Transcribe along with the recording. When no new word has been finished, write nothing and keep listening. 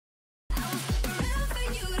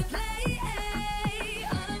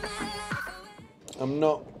I'm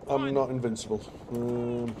not invincible.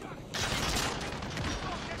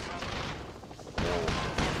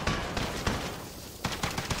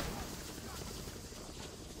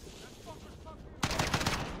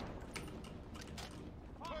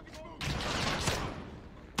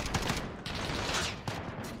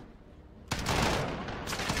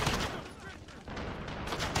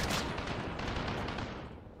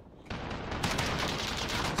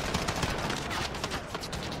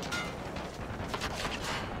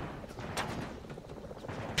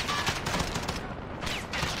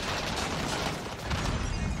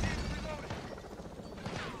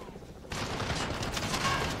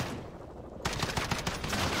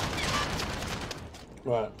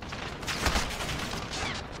 Right.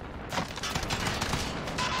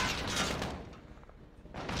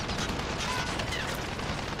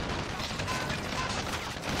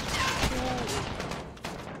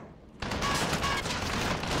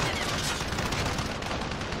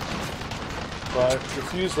 Right,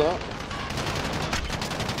 refuse that.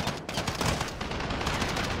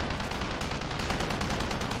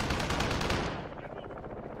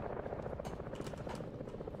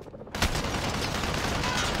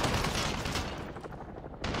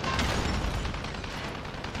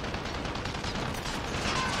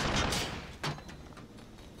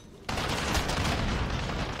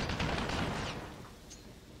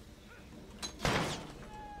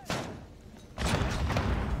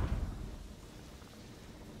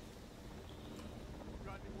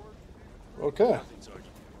 Okay.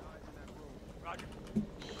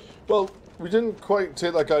 Well, we didn't quite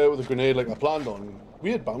take that guy out with a grenade like I planned on.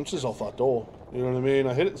 Weird bounces off that door. You know what I mean?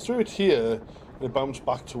 I hit it through it here, and it bounced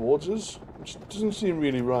back towards us, which doesn't seem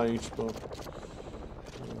really right, but...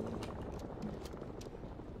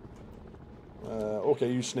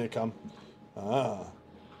 okay, use snake cam. Ah.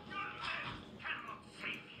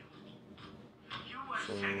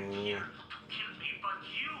 So...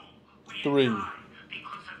 3.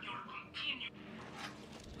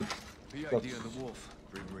 The idea of the wolf.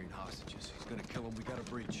 Bring Marine hostages. He's gonna kill him. We got a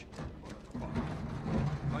breach.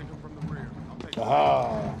 Find him from the rear.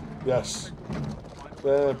 Aha! Yes.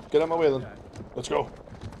 Get out of my way then. Let's go.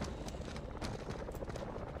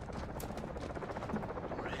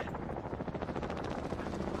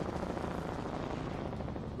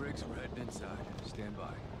 Briggs, we're heading inside. Stand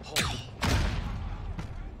by. Hold.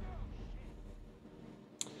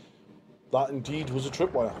 That indeed was a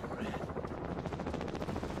tripwire.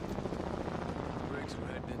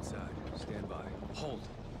 Hold.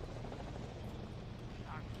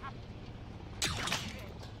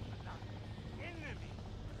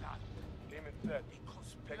 Demon set.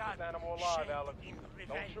 Take this animal alive, Alex.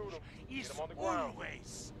 Don't shoot him. Get him on the ground.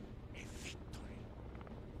 Always a victory.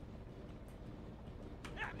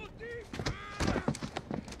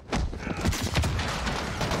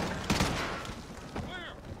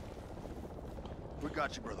 We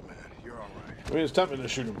got you, brother man. You're all right. I mean, it's tempting to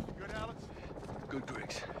shoot him. Good, Alex? Good,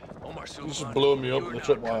 Griggs. He's just blowing me up with the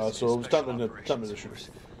tripwire, so it was tempting to shoot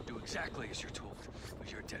him. Do exactly as you're told, but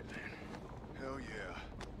you're a dead man. Hell yeah.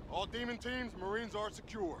 All demon teams, Marines are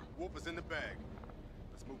secure. Wolf is in the bag.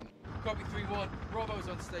 Let's move. Copy 3-1. Bravo's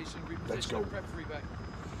on station. Reposition. Let's go. Prep for evac.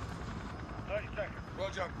 30 seconds.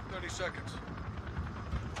 Roger, 30 seconds.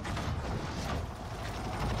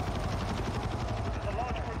 There's a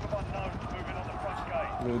large group of unknowns moving on the front gate.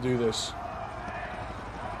 I'm going to do this.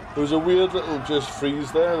 There was a weird little just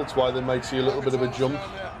freeze there, that's why they might see a little bit of a jump,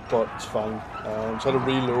 but it's fine. Just had to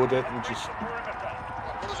reload it and just...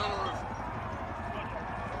 Put us on the roof.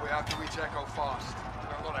 We have to reach Echo fast.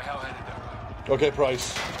 There are a lot of hell headed that way. Okay,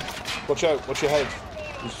 Price. Watch out, watch your head.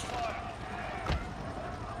 Just...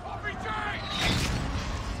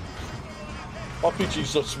 RPG's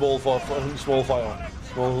such small fire. Small...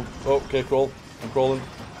 Oh, okay, crawl. I'm crawling.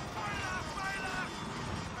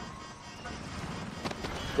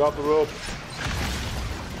 Grab the rope.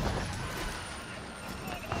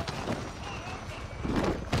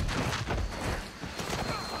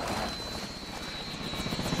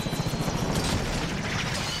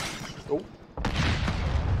 Oh.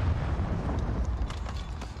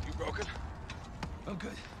 You broken? I'm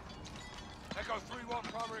good. Echo 3-1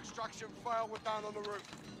 primary extraction failed. We're down on the roof.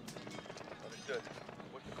 Understood.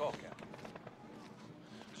 What's the call, Cap?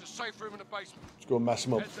 There's a safe room in the basement. Let's go mess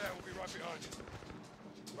him up. Head there, we'll be right behind you.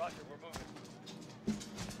 Roger, we're moving.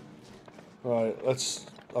 Right, let's...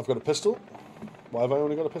 I've got a pistol. Why have I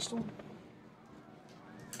only got a pistol?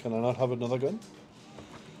 Can I not have another gun?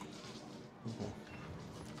 Okay.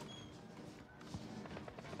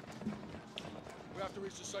 We have to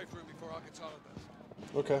reach the safe room before Alcatala does.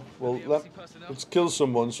 Okay, well, let's kill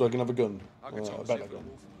someone so I can have a gun. A better gun.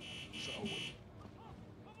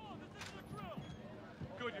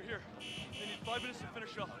 5 minutes to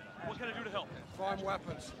finish up. What can I do to help? Find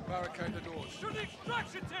weapons. Barricade the doors. To the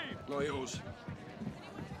extraction team! Not yours.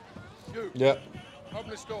 You. Yeah.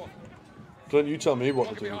 Open this door. Don't you tell me what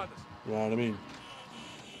Lock to it do. behind us. You know what I mean?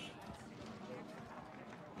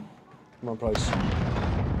 Come on, Price.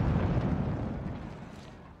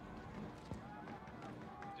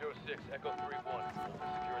 06, Echo 3-1.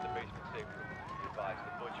 Securing the basement safely. Be advised,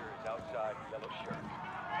 the butcher is outside, yellow shirt.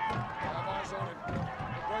 Have eyes on him.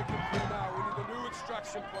 We're breaking through now. We need a new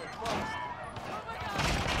extraction point fast.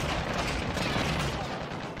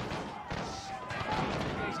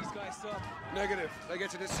 These guys up. Negative. They get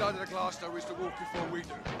to this side of the glass, they'll reach the wolf before we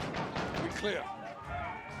do. We clear.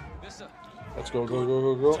 Yes, sir. Let's go, go,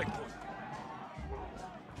 go, go, Take go. point.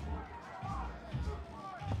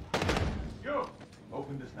 You!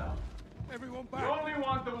 Open this now. Everyone You back. only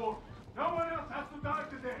want the wolf. No one else has to die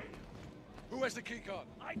today. Who has the key card?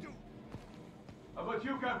 I do. How about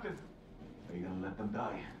you, Captain? Are you gonna let them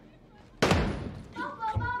die?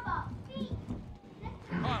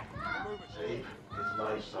 Kyle, move it. Save his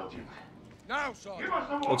life, Sergeant. Now, Sergeant. Give us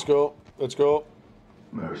the wolf! Let's go. Let's go.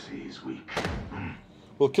 Mercy is weak.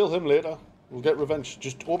 We'll kill him later. We'll get revenge.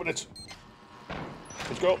 Just open it.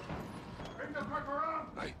 Let's go. Bring the truck around!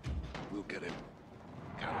 Hey, we'll get him.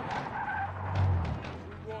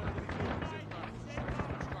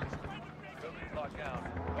 Building's locked down.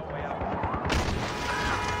 No way out.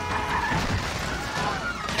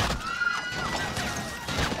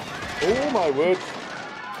 Oh my word.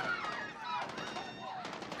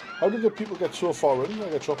 How did the people get so far in? Did I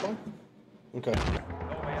get shot by? Okay.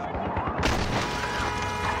 No way out.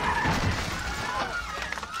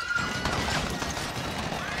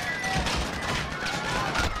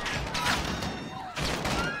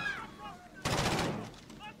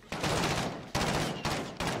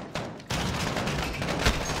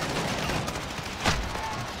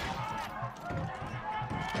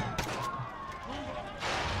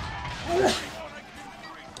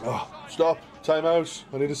 Oh, stop. Time out.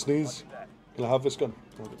 I need to sneeze. Can I have this gun?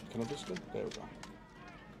 Can I have this gun? There we go.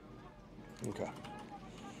 Okay.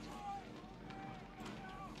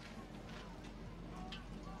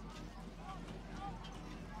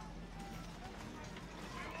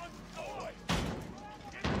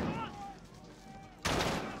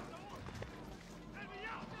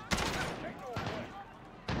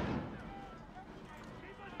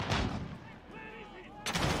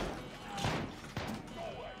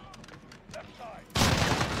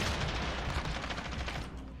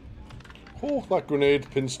 Oh, that grenade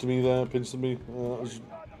pins to me there, pins to me. That was...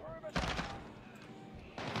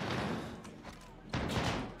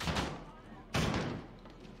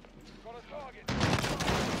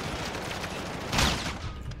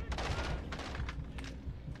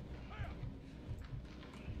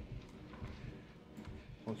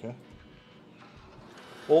 Okay.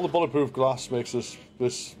 All the bulletproof glass makes this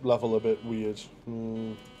level a bit weird.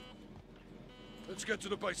 Let's get to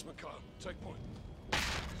the basement, Kyle. Take point.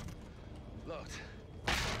 Locked.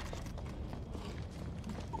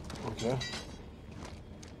 Okay.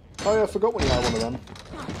 Oh yeah, I forgot when you had one of them.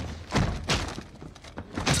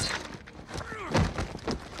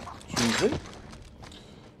 Excuse me.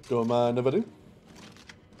 Don't mind if I do.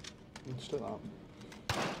 Let's do that.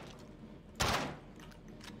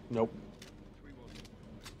 Nope.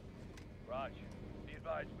 Raj, be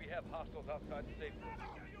advised, we have hostiles outside the safe room.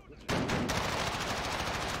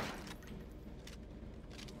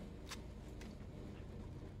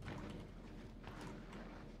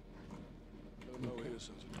 No, here,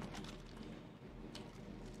 Sergeant.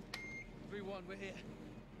 3-1, we're here.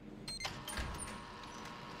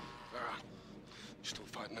 Vera, you still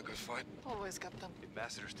fighting a good fight? Always, Captain. The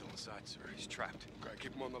ambassador's still inside, sir. He's trapped. Okay,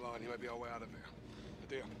 keep him on the line. He may be our way out of here.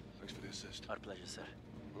 Nadir, thanks for the assist. Our pleasure, sir.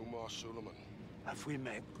 Umar Suleiman. Have we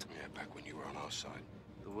met? Yeah, back when you were on our side.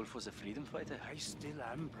 The wolf was a freedom fighter? I still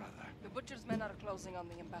am, brother. The Butcher's men are closing on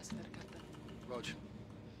the ambassador, Captain. Rog.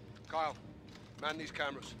 Kyle, man these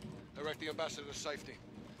cameras. Direct the ambassador to safety.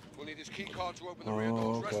 We'll need his key card to open the rear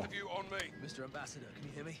doors. Rest of you on me. Mr. Ambassador, can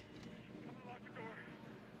you hear me? Lock the door.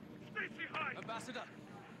 Stacy, hide! Ambassador!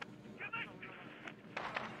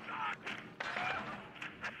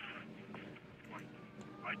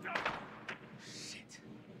 Right down! Shit.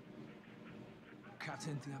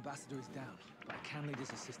 Captain, the ambassador is down, but I can lead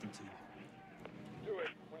his assistant to you. Do it.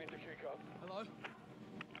 We need the key card. Hello?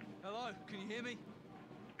 Hello, can you hear me?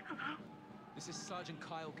 Hello? This is Sergeant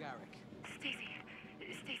Kyle Garrick.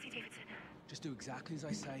 Stacy Davidson. Just do exactly as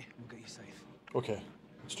I say, and we'll get you safe. Okay,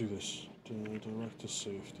 let's do this. Direct to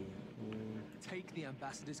safety. Take the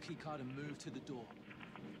ambassador's keycard and move to the door.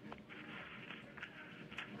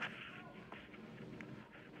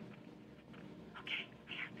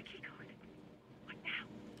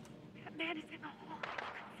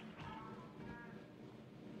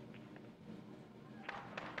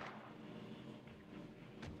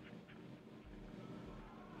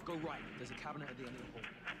 Go right. There's a cabinet at the end of the hall.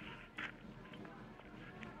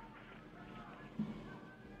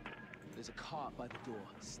 There's a cart by the door.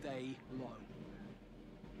 Stay low.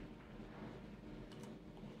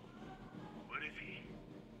 Where is he?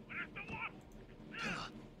 Where is the one? Pillar.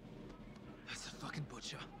 That's the fucking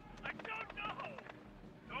butcher. I don't know!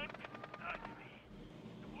 Don't touch me.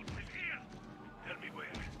 The wolf is here. Tell me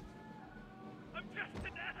where. I'm just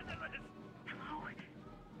an analyst. Hello?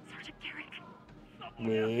 Sergeant Garrick.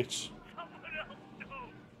 Wait. Someone else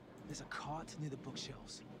knows. There's a cart near the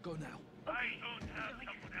bookshelves. Go now. I don't have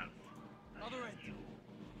someone else. Other end.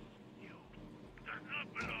 You does not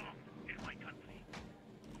belong in my country.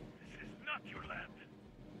 This is not your land.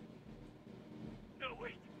 No,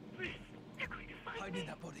 wait, please. They're going to find Hide me. in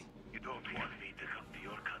that body. You don't want me to come to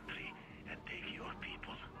your country and take your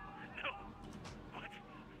people. No. What?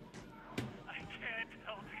 I can't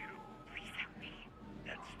help you. Please help me.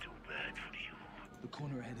 That's too bad for you. The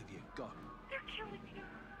corner ahead of you. Go. They're killing me.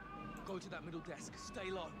 Go to that middle desk. Stay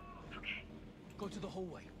low. Okay. Go to the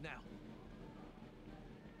hallway. Now.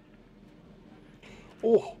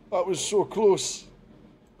 Oh, that was so close.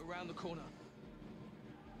 Around the corner.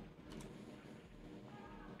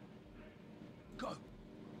 Go.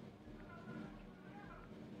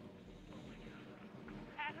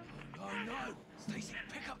 Adam. No, no. Stacy,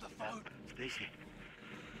 pick up the phone. Stacy.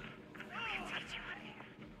 Let's get you out of here.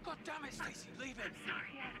 God damn it, Stacy. Leave him.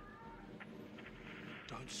 Sorry, Adam.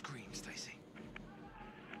 Don't scream, Stacy.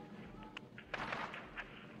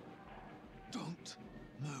 Don't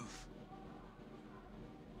move.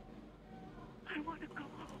 I want to go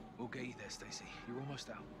home. We'll get you there, Stacy. You're almost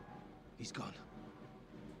out. He's gone.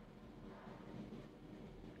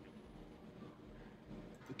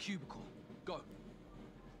 The cubicle. Go.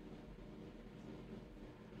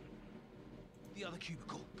 The other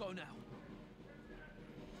cubicle. Go now.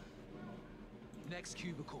 Next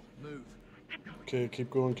cubicle. Move. Okay, keep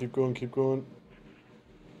going, keep going, keep going.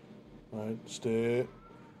 Right, stay.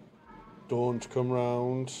 Don't come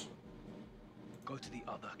round. Go to the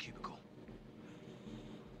other cubicle.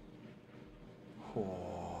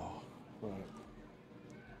 Oh, right.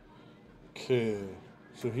 Okay,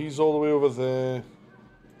 so he's all the way over there.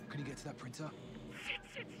 Can you get to that printer?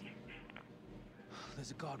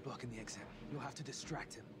 There's a guard blocking the exit. You'll have to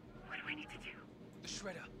distract him. What do I need to do? The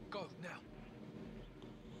shredder. Go, now.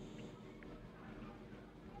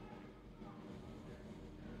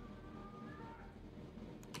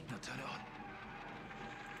 Now turn it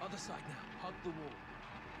on. Other side now. Hug the wall.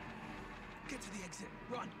 Get to the exit.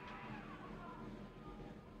 Run.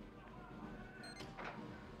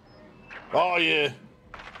 Oh, yeah.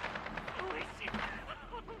 Holy shit.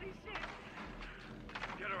 Holy shit.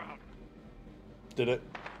 Get her out. Did it.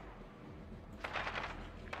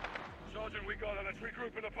 Sergeant, we got her. Let's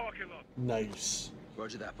regroup in the parking lot. Nice.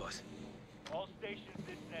 Roger that, boss. All stations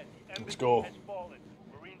this net. The Let's embassy go. has fallen.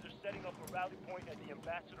 Marines are setting up a rally point at the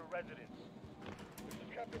ambassador residence. This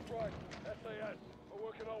is Captain Price, SAS. We're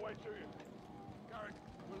working our way to you. Garrick,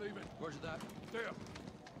 we're leaving. Roger that. There.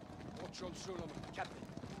 Watch on Solomon. Captain.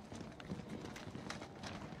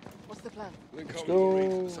 What's the plan? Link Let's up with the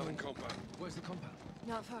Marines go. at the southern compound. Where's the compound?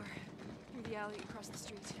 Not far. Through the alley across the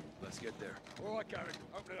street. Let's get there. All right, Garrick,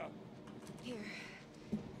 open it up. Here.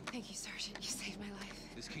 Thank you, Sergeant. You saved my life.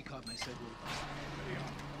 This keycard may save all of us. Here you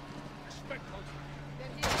are. Respect contact.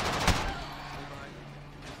 They're here. Stay behind me.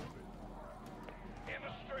 In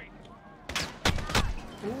the street.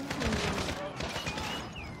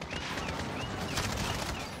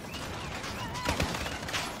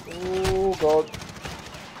 Oh, God.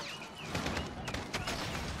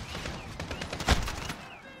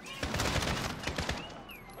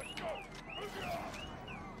 Let's go. Move your arm.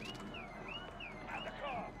 At the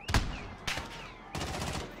car.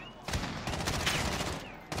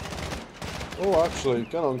 Oh, actually,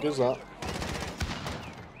 get on, gives that.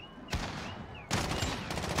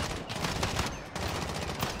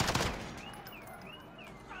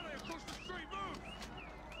 Alley across the street, move!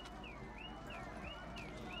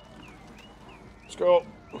 Let's go.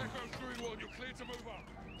 Echo 3-1, you're clear to move up.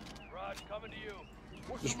 Raj, coming to you.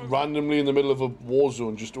 What's Just the move? randomly in the middle of a war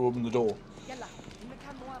zone just to open the door. Yalla.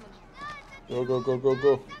 المكان مؤمن. Go, go, go, go,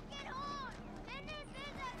 go.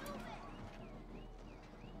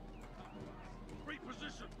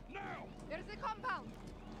 Reposition, now! There's a compound.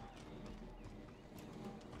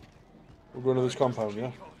 We're going to this compound,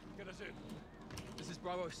 yeah? Get us in. This is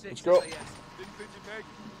Bravo 6. Let's go. SAS. Didn't fit you, Meg.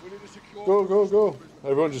 We need to secure... Go, go, go.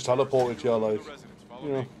 Everyone just teleported to your life. You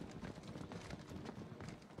know.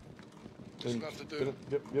 Just enough to do.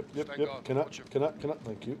 Yep, yep, yep, Stand yep. guard, Can I, watch him. can I, can I?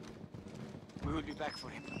 Thank you. We will be back for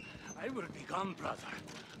him. I will be gone, brother,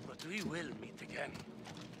 but we will meet again.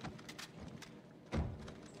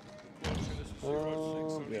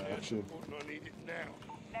 Yeah, actually. I need it now.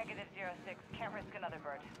 Negative 06. Can't risk another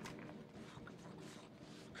bird.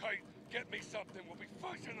 Kate, get me something. We'll be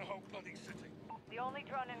fighting the whole bloody city. The only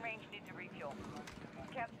drone in range needs a refuel.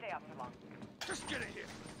 Can't stay out for long. Just get it here.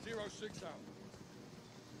 06 out.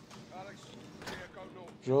 Alex, here, go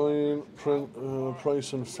north. Join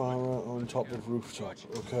Price and Farah on top of rooftop.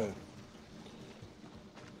 Okay.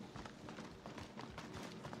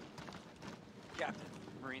 Captain,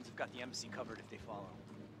 Marines have got the embassy covered if they follow.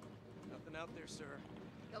 Nothing out there, sir.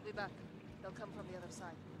 They'll be back. They'll come from the other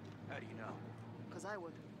side. How do you know? Because I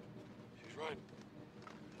would. She's right.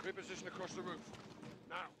 Reposition across the roof.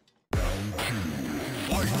 Now.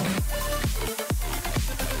 Fight!